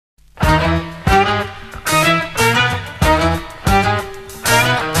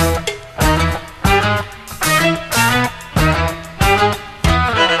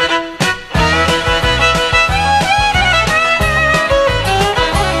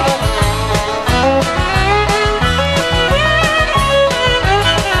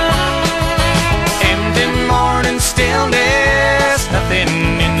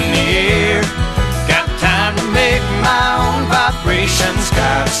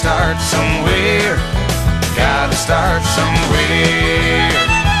somewhere.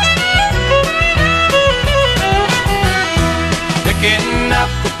 Picking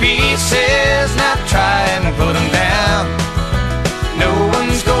up the pieces, not try and put them down. No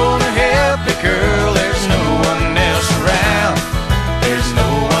one's gonna help you, girl, there's no one else around. There's no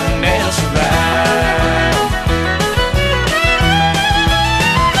one else around.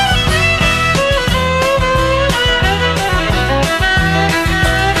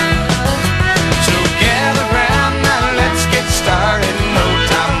 So gather round, now let's get started. No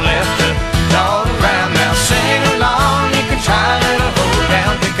time left to dawdle around. Now sing along, you can try a little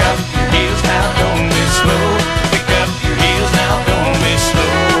Hoedown. Pick up your heels now, don't be slow. Pick up your heels now, don't be slow.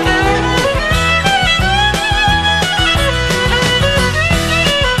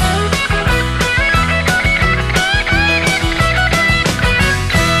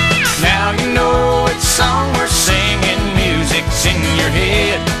 Now you know it's song we're singing, music's in your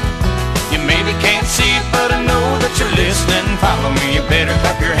head. You maybe can't see it, but I know that you're listening. Follow me, you better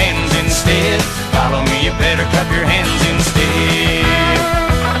clap your hands instead. Follow me, you better clap your hands instead.